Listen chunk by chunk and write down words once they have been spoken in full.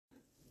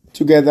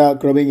Together,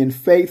 growing in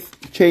faith,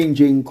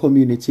 changing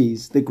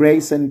communities. The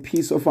grace and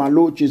peace of our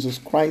Lord Jesus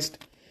Christ,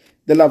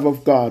 the love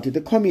of God,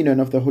 the communion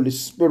of the Holy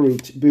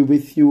Spirit be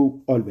with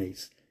you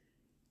always.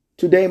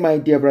 Today, my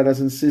dear brothers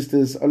and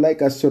sisters, I'd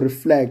like us to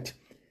reflect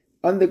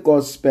on the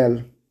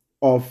Gospel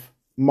of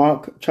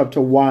Mark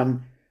chapter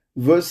 1,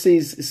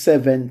 verses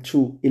 7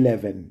 to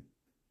 11.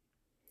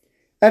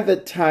 At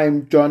that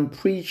time, John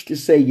preached,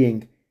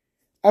 saying,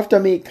 "After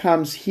me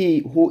comes he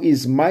who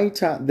is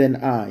mightier than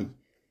I,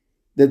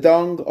 the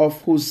thong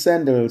of whose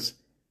sandals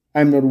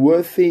I am not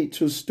worthy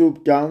to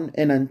stoop down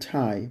and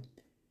untie.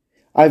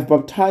 I've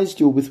baptized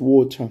you with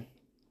water,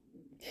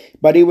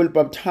 but he will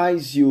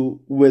baptize you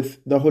with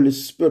the Holy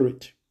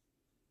Spirit."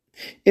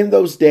 In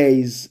those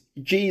days,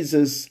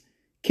 Jesus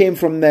came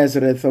from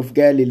Nazareth of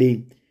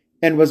Galilee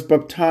and was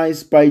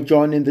baptized by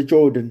John in the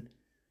Jordan.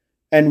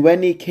 And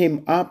when he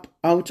came up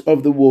out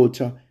of the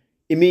water,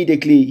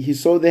 immediately he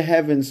saw the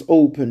heavens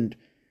opened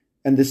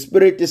and the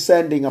Spirit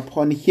descending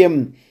upon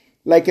him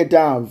like a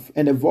dove,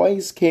 and a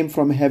voice came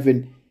from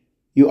heaven,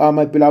 "You are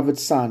my beloved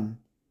Son.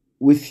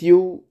 With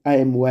you I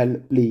am well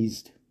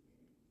pleased."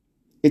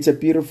 It's a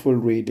beautiful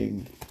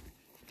reading.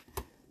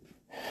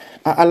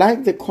 I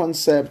like the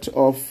concept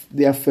of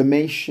the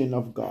affirmation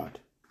of God.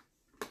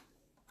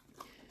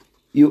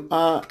 You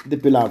are the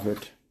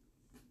beloved.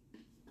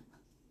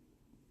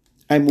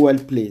 I'm well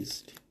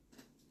pleased.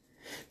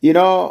 You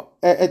know,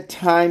 at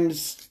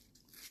times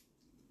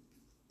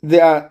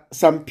there are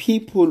some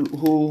people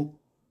who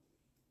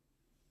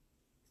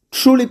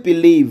truly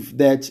believe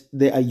that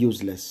they are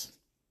useless.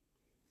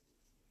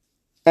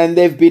 And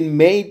they've been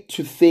made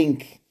to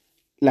think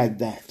like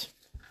that.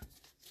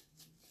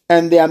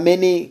 And there are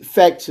many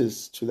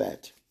factors to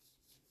that.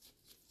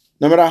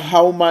 No matter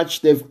how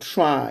much they've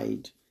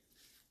tried,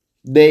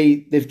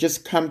 they've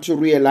just come to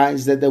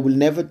realize that they will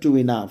never do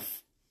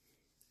enough.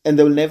 And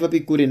they will never be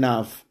good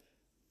enough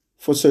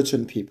for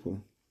certain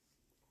people.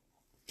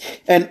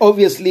 And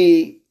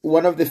obviously,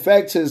 one of the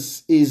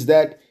factors is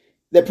that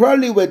they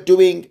probably were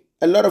doing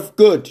a lot of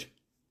good,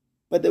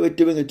 but they were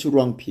doing it to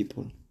wrong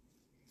people.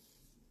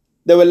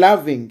 They were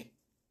loving,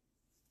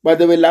 but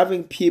they were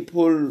loving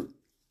people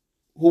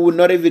who would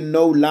not even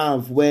know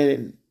love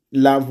when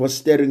love was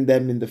staring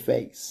them in the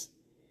face.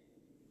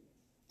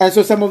 And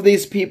so some of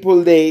these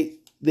people, they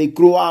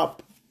grew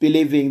up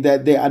believing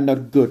that they are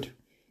not good.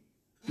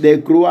 They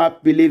grew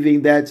up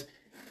believing that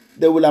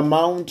they will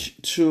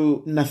amount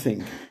to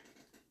nothing.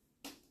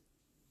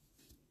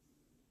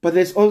 But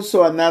there's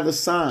also another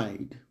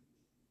side.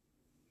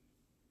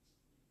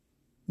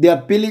 The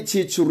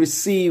ability to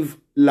receive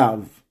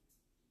love.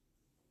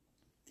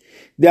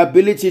 The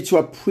ability to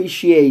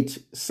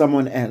appreciate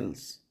someone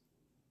else.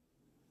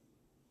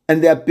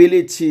 And the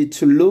ability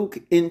to look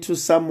into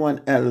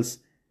someone else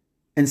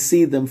and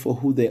see them for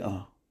who they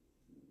are.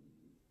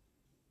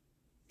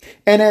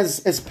 And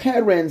as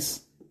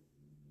parents,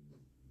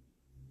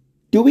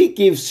 do we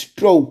give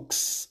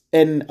strokes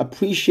and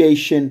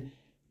appreciation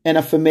and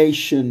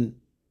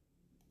affirmation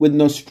with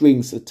no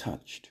strings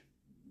attached?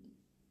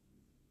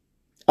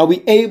 Are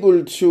we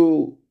able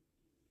to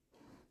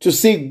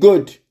see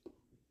good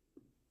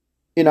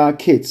in our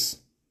kids?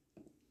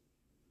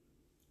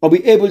 Are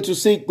we able to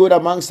see good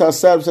amongst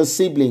ourselves as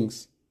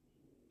siblings?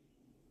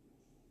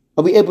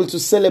 Are we able to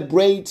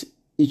celebrate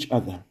each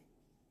other?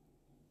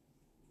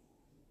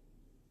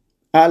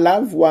 I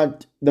love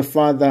what the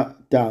Father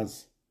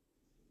does.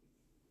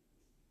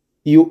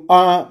 You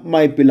are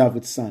my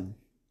beloved Son.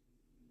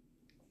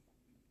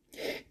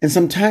 And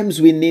sometimes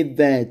we need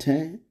that,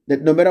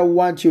 that no matter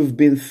what you've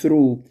been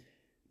through,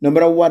 no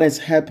matter what has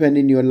happened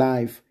in your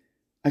life,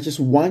 I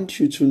just want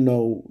you to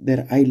know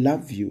that I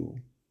love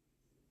you.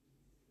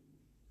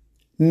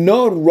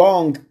 No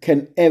wrong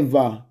can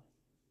ever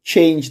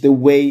change the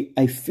way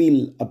I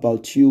feel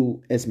about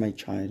you as my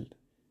child.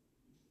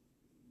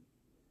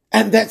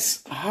 And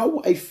that's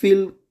how I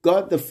feel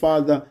God the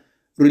Father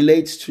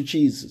relates to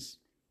Jesus.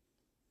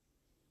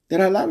 That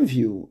I love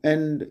you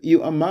and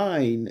you are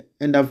mine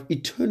and I've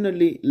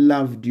eternally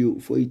loved you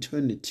for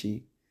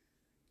eternity.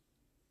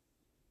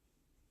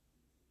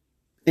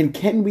 And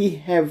can we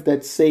have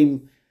that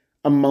same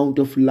amount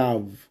of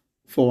love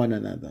for one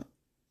another?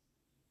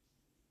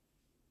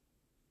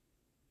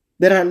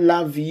 That I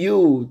love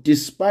you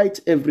despite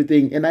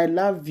everything and I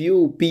love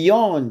you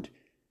beyond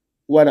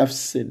what I've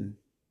seen.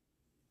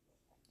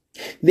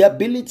 The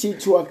ability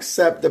to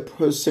accept the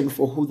person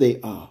for who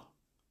they are.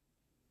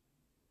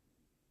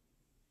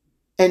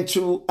 And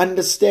to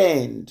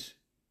understand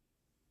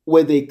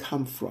where they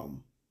come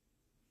from.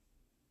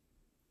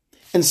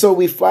 And so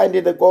we find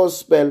in the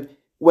gospel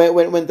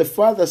when the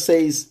Father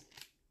says,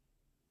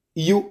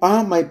 "You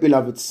are my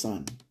beloved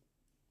Son.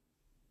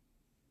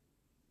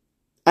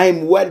 I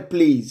am well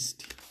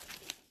pleased."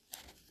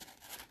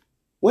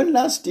 When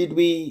last did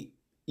we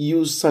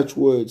use such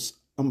words?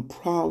 I'm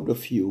proud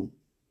of you.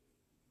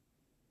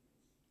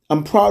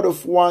 I'm proud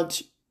of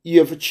what you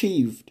have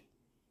achieved.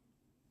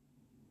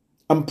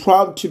 I'm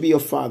proud to be your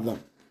father.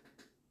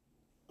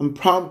 I'm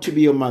proud to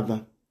be your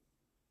mother.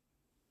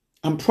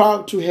 I'm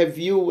proud to have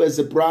you as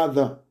a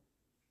brother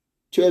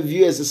to have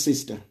you as a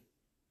sister.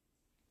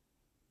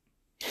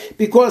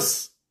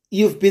 Because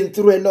you've been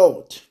through a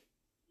lot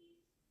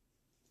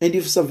and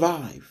you've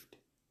survived.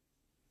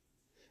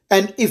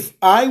 And if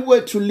I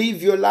were to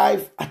live your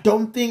life, I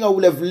don't think I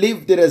would have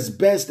lived it as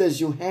best as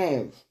you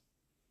have.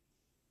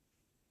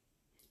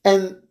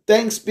 And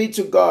thanks be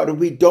to God,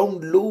 we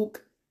don't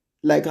look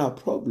like our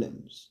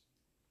problems.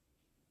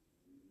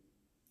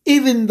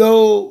 Even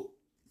though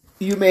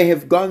you may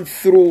have gone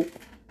through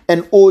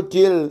an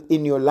ordeal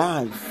in your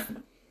life,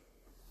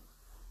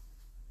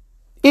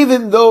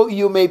 even though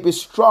you may be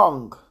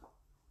strong,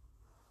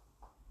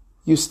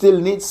 you still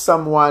need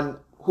someone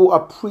who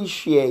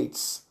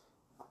appreciates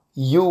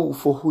you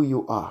for who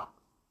you are,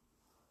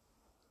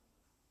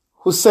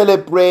 who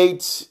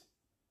celebrates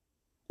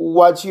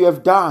what you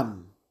have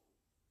done,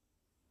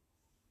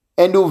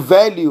 and who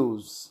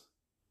values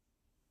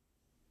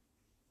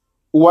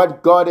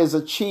what God has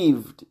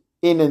achieved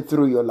in and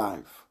through your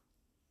life.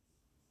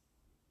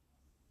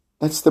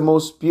 That's the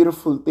most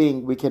beautiful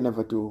thing we can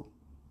ever do.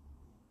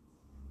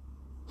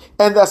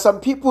 And there are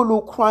some people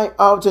who cry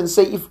out and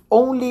say, if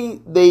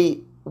only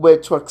they were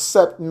to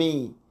accept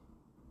me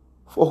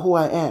for who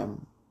I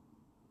am.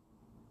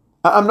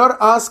 I'm not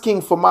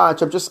asking for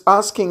much. I'm just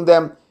asking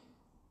them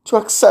to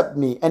accept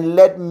me and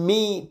let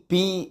me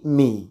be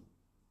me.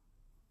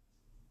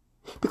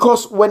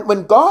 Because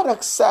when God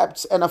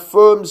accepts and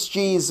affirms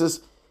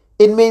Jesus,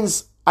 it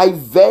means I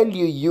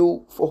value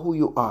you for who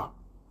you are.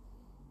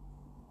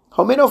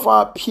 How many of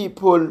our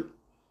people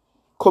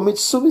commit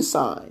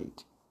suicide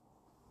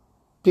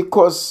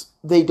because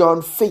they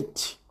don't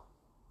fit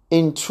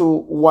into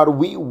what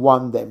we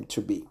want them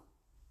to be?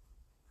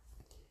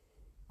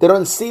 They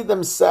don't see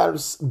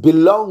themselves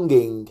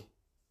belonging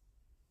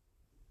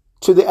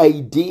to the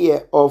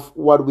idea of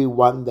what we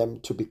want them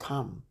to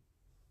become.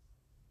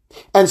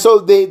 And so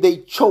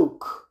they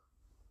choke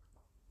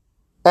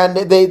and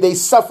they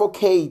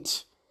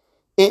suffocate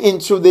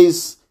into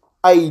this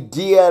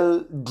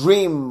ideal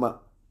dream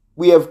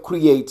we have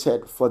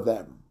created for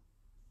them.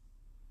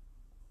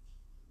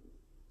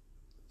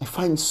 I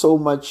find so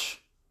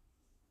much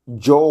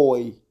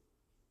joy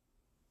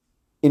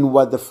in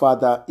what the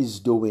Father is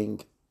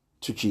doing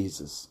to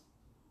Jesus.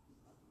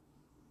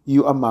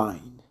 You are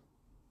mine.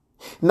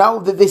 Now,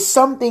 there's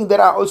something that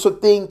I also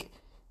think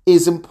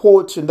is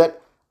important,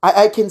 that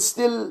I can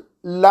still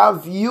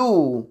love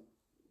you,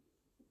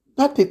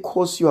 not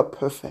because you are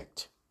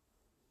perfect,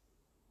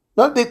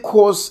 not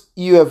because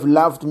you have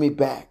loved me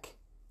back.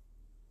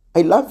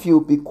 I love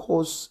you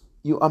because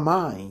you are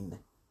mine.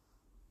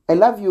 I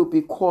love you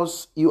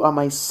because you are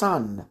my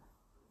son.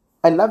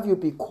 I love you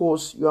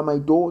because you are my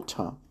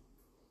daughter.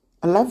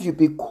 I love you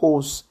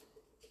because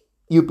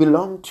you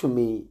belong to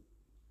me.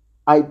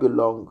 I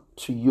belong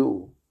to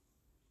you.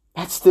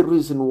 That's the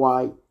reason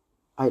why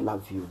I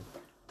love you.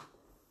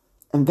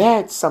 And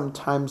that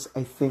sometimes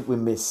I think we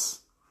miss.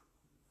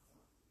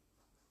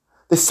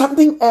 There's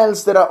something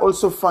else that I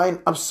also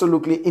find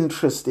absolutely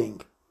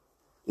interesting.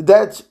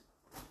 That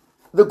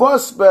the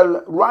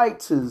gospel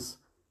writers,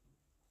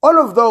 all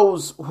of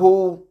those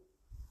who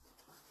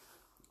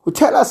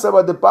tell us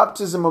about the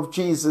baptism of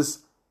Jesus,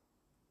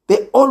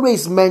 they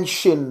always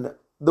mention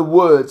the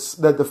words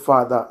that the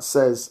Father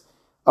says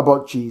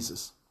about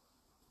Jesus.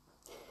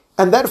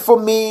 And that for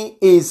me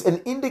is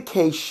an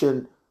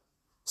indication,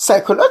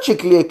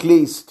 psychologically at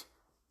least,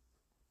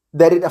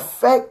 that it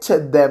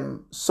affected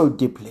them so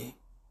deeply.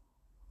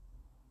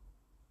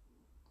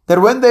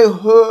 That when they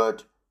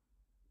heard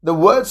the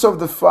words of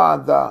the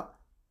Father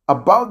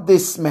about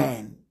this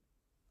man,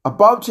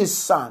 about his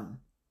son,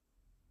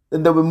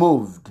 then they were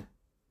moved.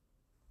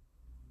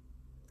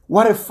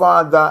 What a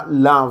father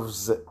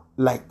loves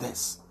like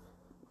this.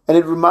 And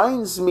it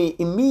reminds me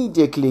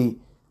immediately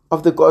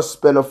of the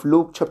Gospel of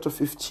Luke chapter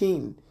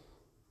 15,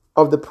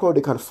 of the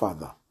prodigal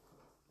father,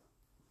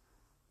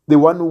 the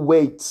one who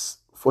waits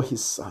for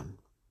his son.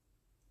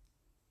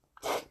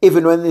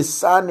 Even when his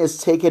son has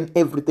taken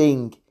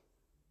everything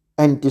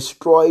and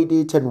destroyed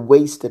it and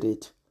wasted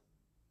it,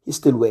 he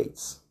still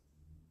waits.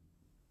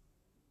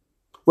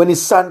 When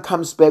his son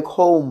comes back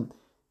home,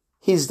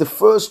 he's the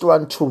first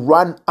one to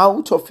run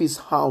out of his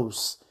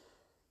house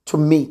to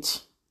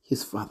meet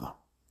his father,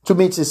 to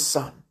meet his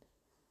son.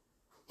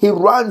 He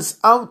runs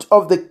out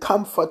of the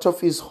comfort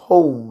of his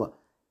home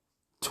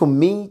to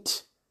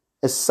meet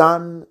a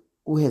son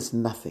who has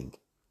nothing.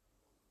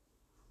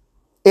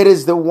 It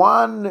is the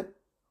one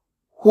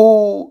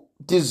who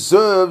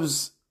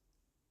deserves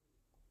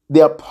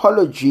the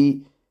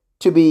apology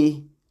to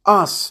be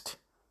asked,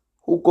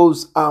 who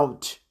goes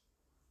out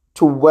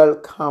to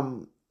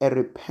welcome a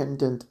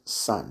repentant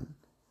son.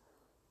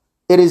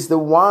 It is the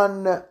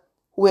one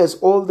who has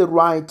all the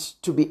right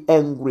to be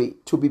angry,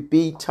 to be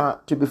bitter,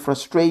 to be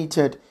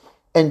frustrated,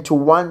 and to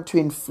want to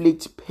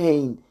inflict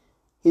pain.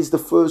 He's the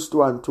first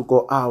one to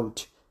go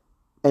out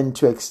and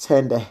to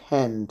extend a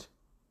hand,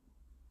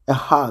 a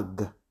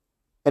hug,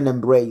 an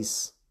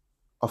embrace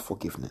of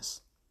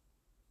forgiveness.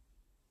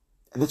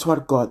 And that's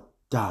what God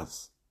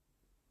does.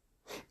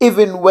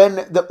 Even when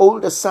the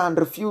older son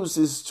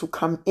refuses to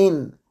come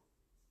in,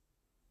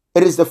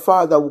 It is the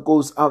Father who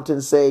goes out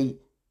and say,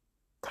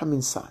 come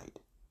inside.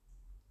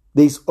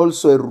 There is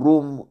also a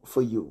room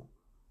for you.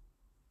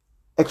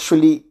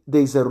 Actually,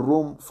 there is a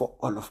room for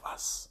all of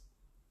us.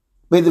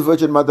 May the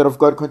Virgin Mother of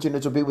God continue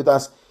to be with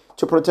us,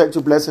 to protect,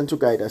 to bless, and to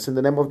guide us. In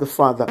the name of the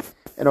Father,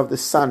 and of the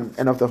Son,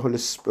 and of the Holy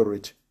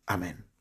Spirit. Amen.